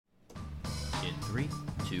In 3,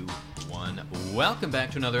 2, 1. Welcome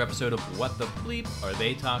back to another episode of What the Bleep Are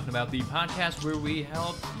They Talking About? The podcast where we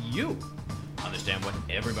help you understand what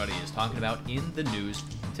everybody is talking about in the news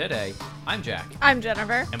today. I'm Jack. I'm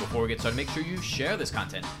Jennifer. And before we get started, make sure you share this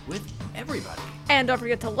content with everybody. And don't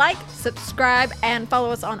forget to like, subscribe, and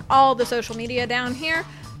follow us on all the social media down here.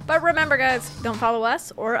 But remember, guys, don't follow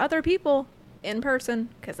us or other people in person,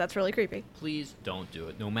 because that's really creepy. Please don't do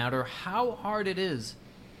it, no matter how hard it is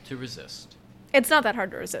to resist. It's not that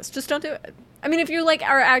hard to resist. Just don't do it. I mean, if you,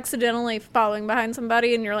 are accidentally following behind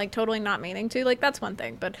somebody and you're, totally not meaning to, that's one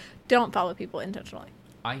thing. But don't follow people intentionally.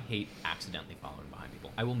 I hate accidentally following behind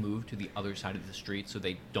people. I will move to the other side of the street so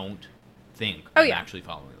they don't think I'm actually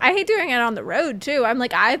following them. I hate doing it on the road, too. I'm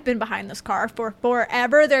I've been behind this car for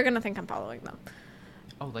forever. They're going to think I'm following them.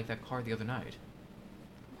 Oh, like that car the other night.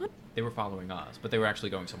 What? They were following us, but they were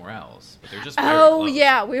actually going somewhere else. But they're just close.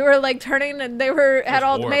 Yeah, we were turning, and they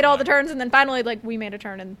made all the turns, and then finally we made a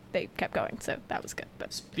turn, and they kept going. So that was good.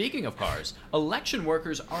 But speaking of cars, election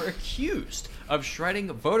workers are accused of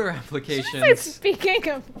shredding voter applications. Speaking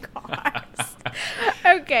of cars,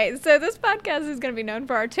 okay, so this podcast is going to be known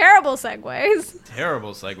for our terrible segues.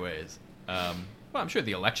 Terrible segues. Well, I'm sure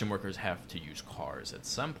the election workers have to use cars at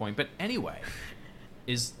some point, but anyway.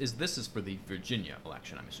 This is for the Virginia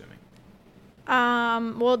election, I'm assuming.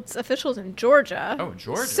 Well, it's officials in Georgia. Oh, in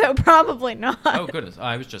Georgia. So probably not. Oh, goodness.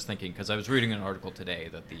 I was just thinking, because I was reading an article today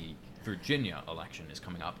that the Virginia election is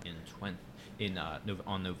coming up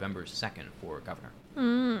on November 2nd for governor,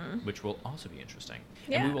 which will also be interesting.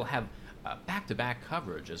 Yeah. And we will have back-to-back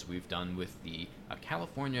coverage, as we've done with the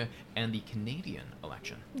California and the Canadian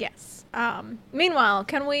election. Yes. Meanwhile,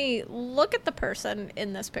 can we look at the person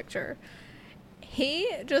in this picture? He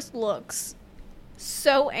just looks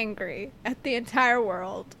so angry at the entire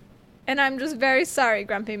world. And I'm just very sorry,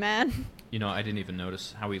 grumpy man. You know, I didn't even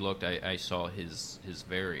notice how he looked. I saw his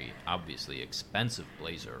very obviously expensive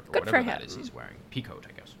blazer, or Good whatever for that him. is he's wearing. Peacoat,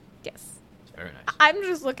 I guess. Yes. It's very nice. I'm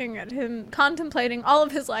just looking at him, contemplating all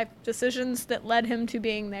of his life decisions that led him to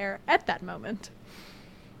being there at that moment.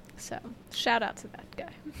 So, shout out to that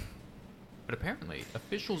guy. But apparently,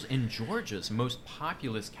 officials in Georgia's most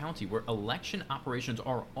populous county, where election operations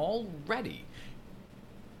are already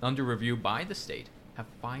under review by the state, have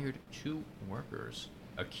fired 2 workers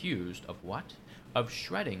accused of what? Of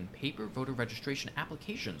shredding paper voter registration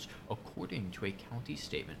applications, according to a county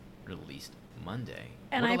statement released Monday.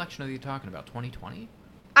 And what election are you talking about, 2020?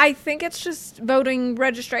 I think it's just voting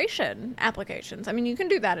registration applications. I mean, you can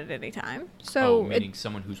do that at any time. So meaning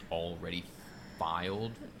someone who's already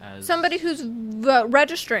filed as somebody who's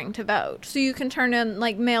registering to vote. So you can turn in,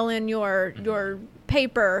 mail in your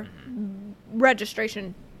paper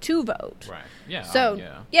registration to vote. Right. Yeah. So,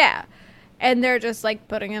 yeah. And they're just,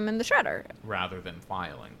 putting them in the shredder. Rather than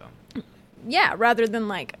filing them. Yeah, rather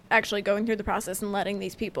than, actually going through the process and letting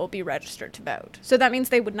these people be registered to vote. So that means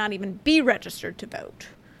they would not even be registered to vote.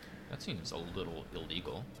 That seems a little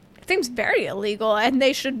illegal. It seems very illegal, and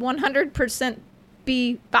they should 100%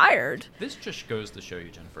 be fired. This just goes to show you,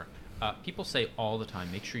 Jennifer. People say all the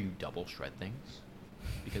time, make sure you double shred things,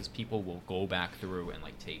 because people will go back through and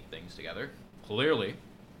tape things together. Clearly,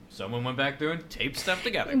 someone went back through and taped stuff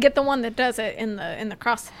together. Get the one that does it in the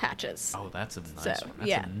cross hatches. Oh, that's a nice one.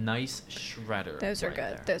 That's a nice shredder. Those are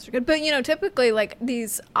good. There. Those are good. But typically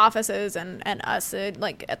these offices and us at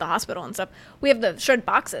the hospital and stuff, we have the shred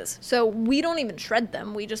boxes. So we don't even shred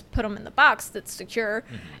them. We just put them in the box that's secure,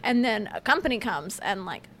 and then a company comes and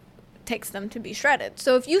takes them to be shredded.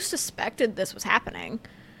 So if you suspected this was happening,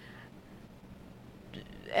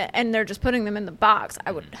 and they're just putting them in the box,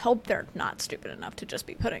 I would hope they're not stupid enough to just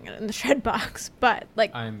be putting it in the shred box. But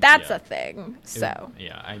that's a thing. So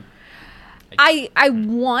I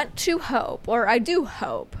want to hope, or I do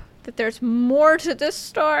hope, that there's more to this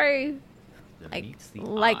story.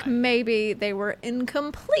 Maybe they were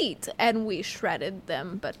incomplete and we shredded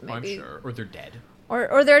them, but maybe I'm sure, or they're dead.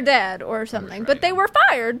 Or they're dead or something. But they were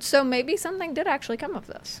fired, so maybe something did actually come of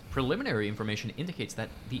this. Preliminary information indicates that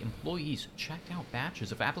the employees checked out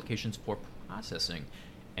batches of applications for processing,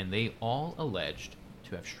 and they all alleged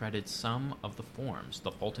to have shredded some of the forms,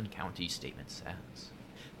 the Fulton County statement says.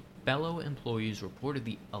 Fellow employees reported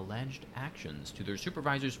the alleged actions to their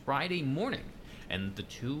supervisors Friday morning, and the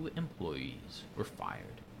 2 employees were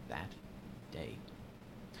fired that day.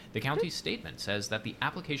 The county's statement says that the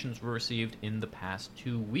applications were received in the past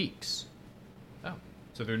 2 weeks. Oh,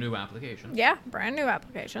 so they're new applications. Yeah, brand new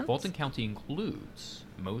applications. Fulton County includes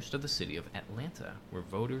most of the city of Atlanta, where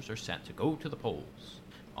voters are set to go to the polls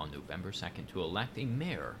on November 2nd to elect a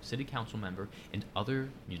mayor, city council member, and other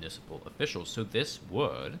municipal officials. So this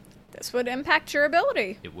would This would impact your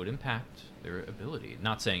ability. It would impact their ability.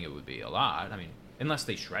 Not saying it would be a lot. I mean, unless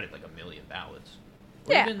they shredded like 1 million ballots.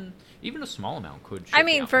 Or Yeah. even a small amount could. I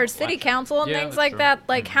mean, for city council and Yeah, things that's like true. that,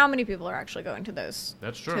 like how many people are actually going to those?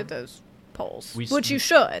 That's true. To those polls, We- which you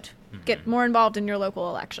should Mhm. get more involved in your local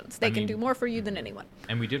elections. They I can mean- do more for you than anyone.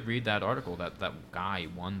 And we did read that article that guy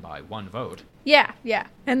won by 1 vote. Yeah, yeah,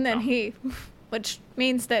 and then Oh. he, which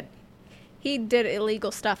means that he did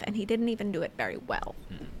illegal stuff and he didn't even do it very well.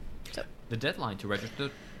 Mhm. So The deadline to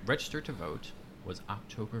register to vote was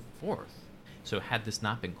October 4th. So had this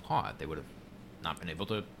not been caught, they would have not been able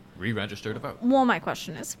to re-register to vote. well, my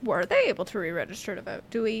question is, were they able to re-register to vote?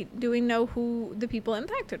 Do we know who the people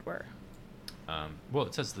impacted were? Well,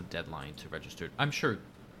 it says the deadline to register. I'm sure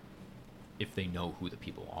if they know who the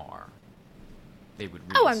people are, they would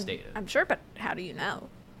reinstate it. I'm sure, but how do you know?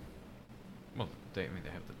 Well, they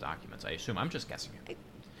have the documents. I assume. I'm just guessing here.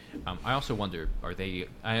 I also wonder, are they...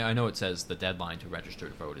 I know it says the deadline to register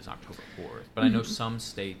to vote is October 4th, but I know some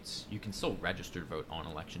states, you can still register to vote on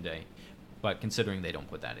Election Day, but considering they don't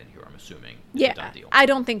put that in here, I'm assuming it's a done Yeah, deal. I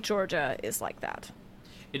don't think Georgia is like that.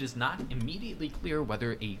 It is not immediately clear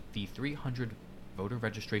whether the 300 voter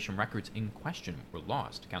registration records in question were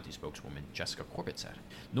lost, county spokeswoman Jessica Corbett said.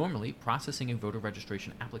 Normally, processing a voter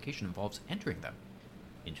registration application involves entering them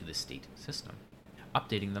into the state system,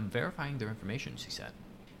 updating them, verifying their information, she said.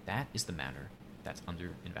 That is the matter that's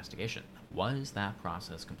under investigation. Was that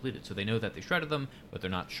process completed? So they know that they shredded them, but they're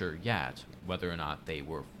not sure yet whether or not they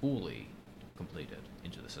were fully completed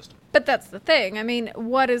into the system. But that's the thing. I mean,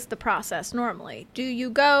 what is the process normally? Do you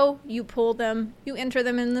go, you pull them, you enter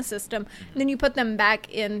them in the system, and then you put them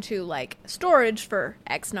back into like storage for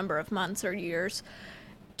X number of months or years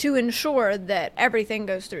to ensure that everything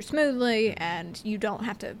goes through smoothly and you don't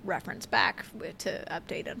have to reference back to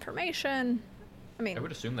update information? I mean, I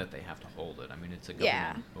would assume that they have to hold it. I mean, it's a Yeah.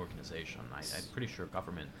 government organization. I'm pretty sure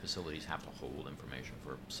government facilities have to hold information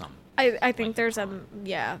for some. I think length there's of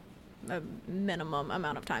time. a minimum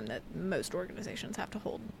amount of time that most organizations have to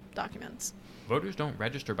hold documents. Voters don't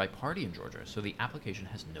register by party in Georgia, so the application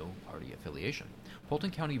has no party affiliation.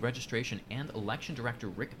 Fulton County Registration and Election Director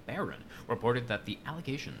Rick Barron reported that the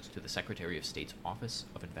allegations to the Secretary of State's Office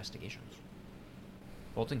of Investigations.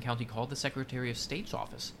 Fulton County called the Secretary of State's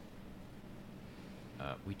office.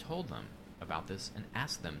 We told them about this and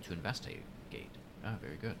asked them to investigate. Ah,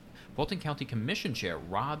 very good. Fulton County Commission Chair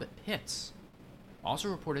Rob Pitts also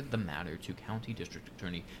reported the matter to County District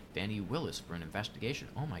Attorney Fannie Willis for an investigation.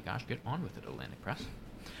 Oh my gosh, get on with it, Atlantic Press.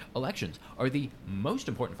 Elections are the most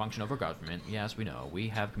important function of our government. Yes, we know. We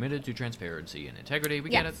have committed to transparency and integrity.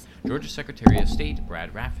 We get it. Yes. Georgia Secretary of State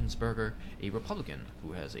Brad Raffensperger, a Republican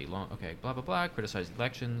who has a long... Okay, blah, blah, blah. Criticized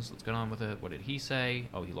elections. Let's get on with it. What did he say?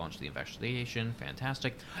 Oh, he launched the investigation.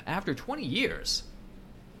 Fantastic. After 20 years...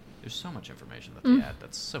 There's so much information that they add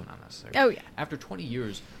that's so not necessary. Oh, yeah. After 20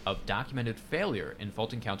 years of documented failure in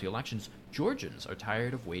Fulton County elections, Georgians are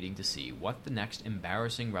tired of waiting to see what the next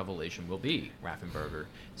embarrassing revelation will be, Raffensperger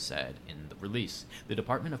said in the release. The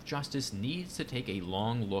Department of Justice needs to take a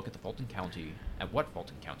long look at what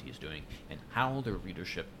Fulton County is doing, and how their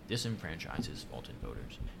leadership disenfranchises Fulton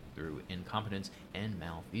voters through incompetence and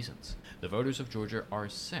malfeasance. The voters of Georgia are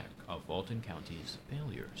sick of Fulton County's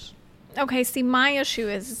failures. Okay, see, my issue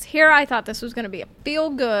is here I thought this was going to be a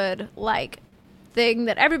feel-good, like, thing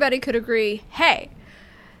that everybody could agree, hey,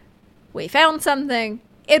 we found something,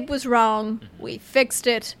 it was wrong, we fixed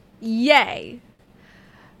it, yay.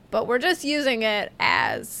 But we're just using it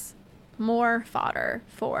as more fodder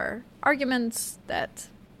for arguments that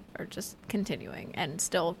are just continuing and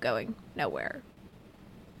still going nowhere.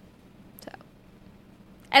 So,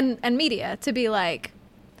 and media to be like,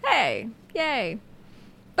 hey, yay.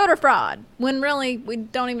 Voter fraud, when really we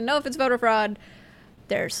don't even know if it's voter fraud.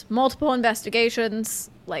 There's multiple investigations.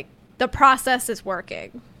 Like, the process is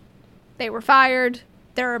working. They were fired.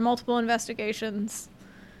 There are multiple investigations.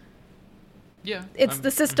 Yeah. It's the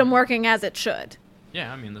system working as it should.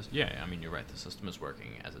 Yeah, I mean, you're right. The system is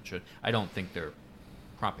working as it should. I don't think they're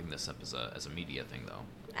propping this up as a media thing, though.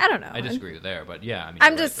 I don't know. I disagree with there, but yeah, I mean,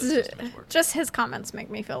 I'm you're right, the system is working. just his comments make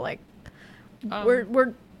me feel like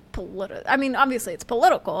we're I mean, obviously it's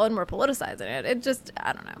political and we're politicizing it. It just,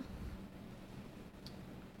 I don't know.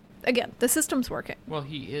 Again, the system's working. Well,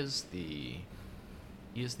 he is the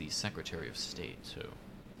Secretary of State too,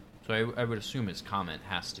 so I would assume his comment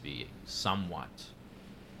has to be somewhat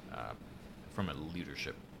from a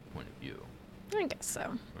leadership point of view, I guess so.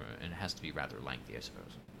 and it has to be rather lengthy, I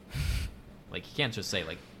suppose. Like, he can't just say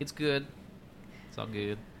like it's good, it's all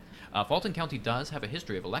good. Fulton County does have a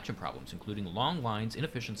history of election problems, including long lines,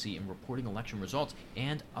 inefficiency in reporting election results,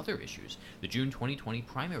 and other issues. The June 2020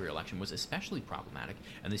 primary election was especially problematic,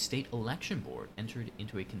 and the state election board entered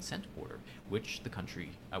into a consent order with the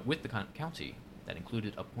county that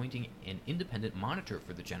included appointing an independent monitor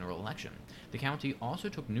for the general election. The county also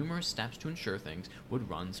took numerous steps to ensure things would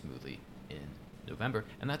run smoothly in November,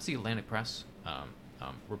 and that's the Atlantic Press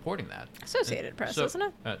reporting that. Associated Press, isn't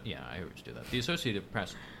it? Yeah, I always do that. The Associated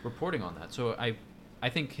Press reporting on that. So I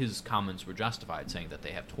think his comments were justified, saying that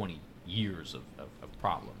they have 20 years of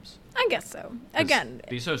problems. I guess so. Again,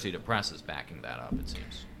 the Associated Press is backing that up, it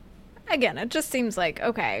seems. Again, it just seems like,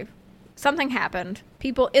 okay, something happened.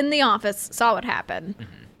 People in the office saw what happened.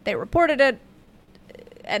 Mm-hmm. They reported it,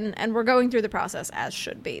 and we're going through the process as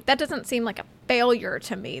should be. That doesn't seem like a failure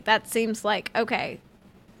to me. That seems like, okay,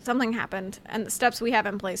 something happened, and the steps we have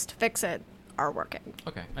in place to fix it are working.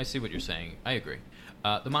 Okay, I see what you're saying. I agree.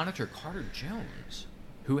 The monitor, Carter Jones,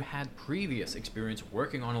 who had previous experience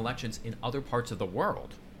working on elections in other parts of the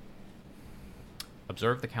world,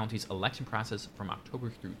 observed the county's election process from October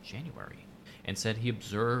through January and said he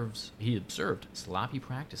observed sloppy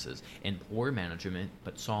practices and poor management,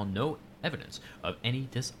 but saw no evidence of any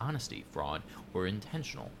dishonesty, fraud, or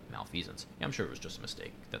intentional malfeasance. Yeah, I'm sure it was just a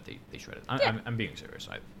mistake that they shredded. I'm being serious.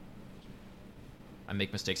 I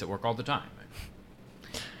make mistakes at work all the time.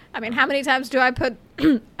 I mean, how many times do I put...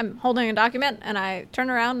 I'm holding a document, and I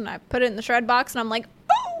turn around, and I put it in the shred box, and I'm like,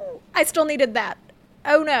 oh, I still needed that.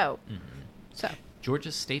 Oh, no. Mm-hmm. So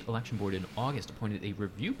Georgia's state election board in August appointed a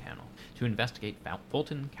review panel to investigate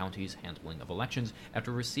Fulton County's handling of elections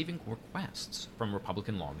after receiving requests from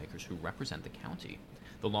Republican lawmakers who represent the county.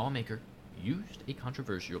 The lawmaker used a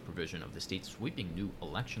controversial provision of the state's sweeping new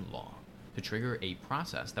election law to trigger a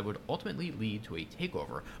process that would ultimately lead to a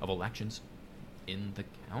takeover of elections in the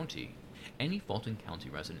county. Any Fulton County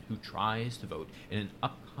resident who tries to vote in an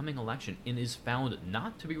upcoming election and is found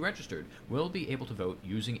not to be registered will be able to vote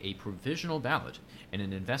using a provisional ballot, and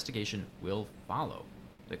an investigation will follow,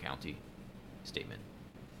 the county statement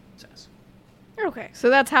says. Okay, so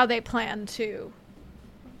that's how they plan to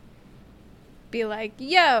be like,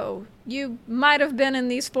 yo, you might have been in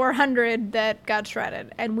these 400 that got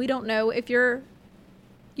shredded, and we don't know if you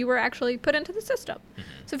were actually put into the system. Mm-hmm.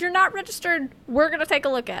 So if you're not registered, we're going to take a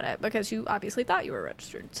look at it because you obviously thought you were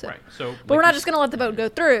registered. So. Right. So, but we're not just going to let the vote go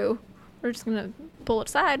through. We're just going to pull it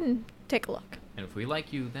aside and take a look. And if we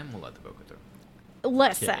like you, then we'll let the vote go through.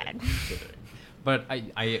 Less sad. But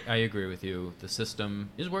I agree with you. The system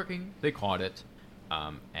is working. They caught it.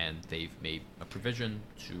 And they've made a provision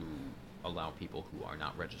to allow people who are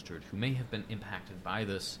not registered, who may have been impacted by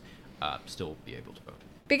this, still be able to vote.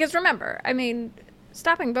 Because remember, I mean,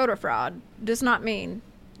 stopping voter fraud does not mean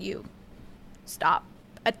you stop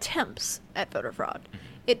attempts at voter fraud. Mm-hmm.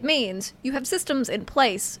 It means you have systems in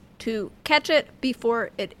place to catch it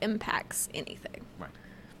before it impacts anything. Right.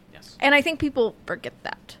 Yes. And I think people forget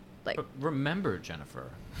that. But remember,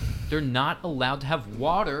 Jennifer, they're not allowed to have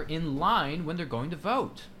water in line when they're going to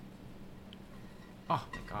vote. Oh,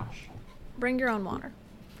 my gosh. Bring your own water.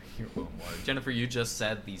 Bring your own water. Jennifer, you just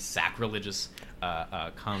said the sacrilegious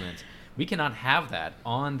comment. We cannot have that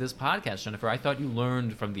on this podcast, Jennifer. I thought you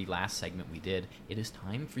learned from the last segment we did. It is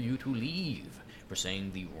time for you to leave for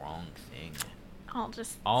saying the wrong thing. I'll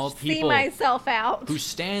just All see myself out. Who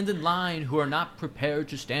stand in line, who are not prepared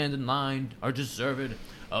to stand in line, are deserved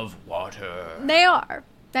of water. They are.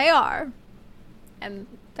 They are. And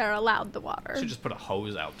they're allowed the water. Should just put a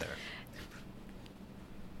hose out there.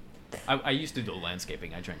 I used to do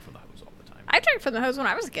landscaping. I drank from the hose all the time. I drank from the hose when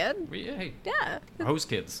I was a kid. Yeah. Hose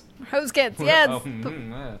kids. Hose kids, yes.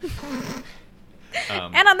 And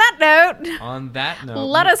on that note,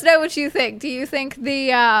 let us know what you think. Do you think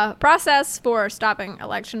the process for stopping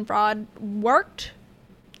election fraud worked?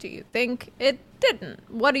 Do you think it didn't?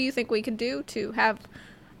 What do you think we could do to have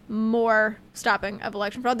more stopping of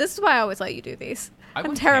election fraud? This is why I always let you do these.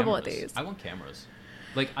 I'm terrible at these. I want cameras.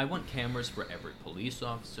 I want cameras for every police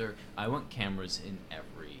officer. I want cameras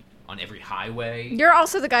on every highway. You're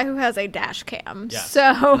also the guy who has a dash cam. Yes.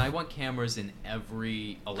 So. And I want cameras in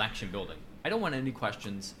every election building. I don't want any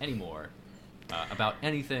questions anymore about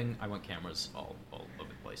anything. I want cameras all over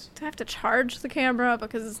the place. Do I have to charge the camera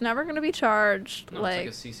because it's never going to be charged? No, it's like a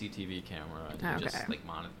CCTV camera. And okay. Just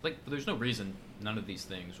monitor. There's no reason none of these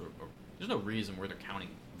things, or there's no reason where they're counting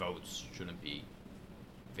votes shouldn't be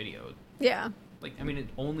videoed. Yeah. It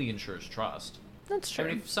only ensures trust. That's true. I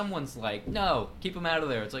mean, if someone's like, no, keep them out of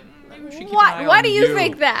there, it's like, maybe we should keep an eye on why do you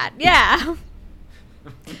think that? Yeah.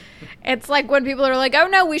 It's like when people are like, oh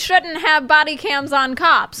no, we shouldn't have body cams on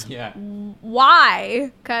cops. Yeah.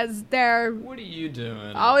 Why? Because they're What are you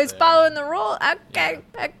doing? always out there? following the rule. Okay,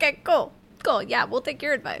 okay, cool. Cool, yeah, we'll take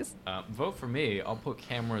your advice. Vote for me. I'll put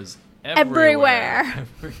cameras Everywhere.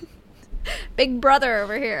 Big brother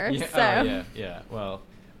over here. Yeah, So. yeah. Well,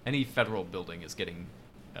 any federal building is getting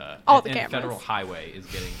All the any cameras. federal highway is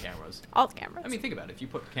getting cameras. All the cameras. I mean, think about it. If you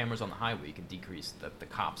put cameras on the highway, you can decrease the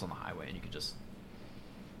cops on the highway, and you can just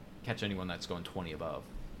catch anyone that's going 20 above.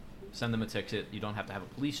 Send them a ticket. You don't have to have a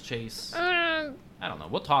police chase. I don't know.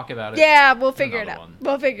 We'll talk about it. Yeah, we'll figure it Another out. one.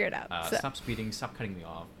 We'll figure it out. So. Stop speeding. Stop cutting me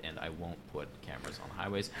off. And I won't put cameras on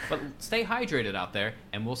highways. But stay hydrated out there,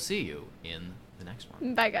 and we'll see you in the next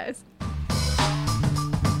one. Bye, guys.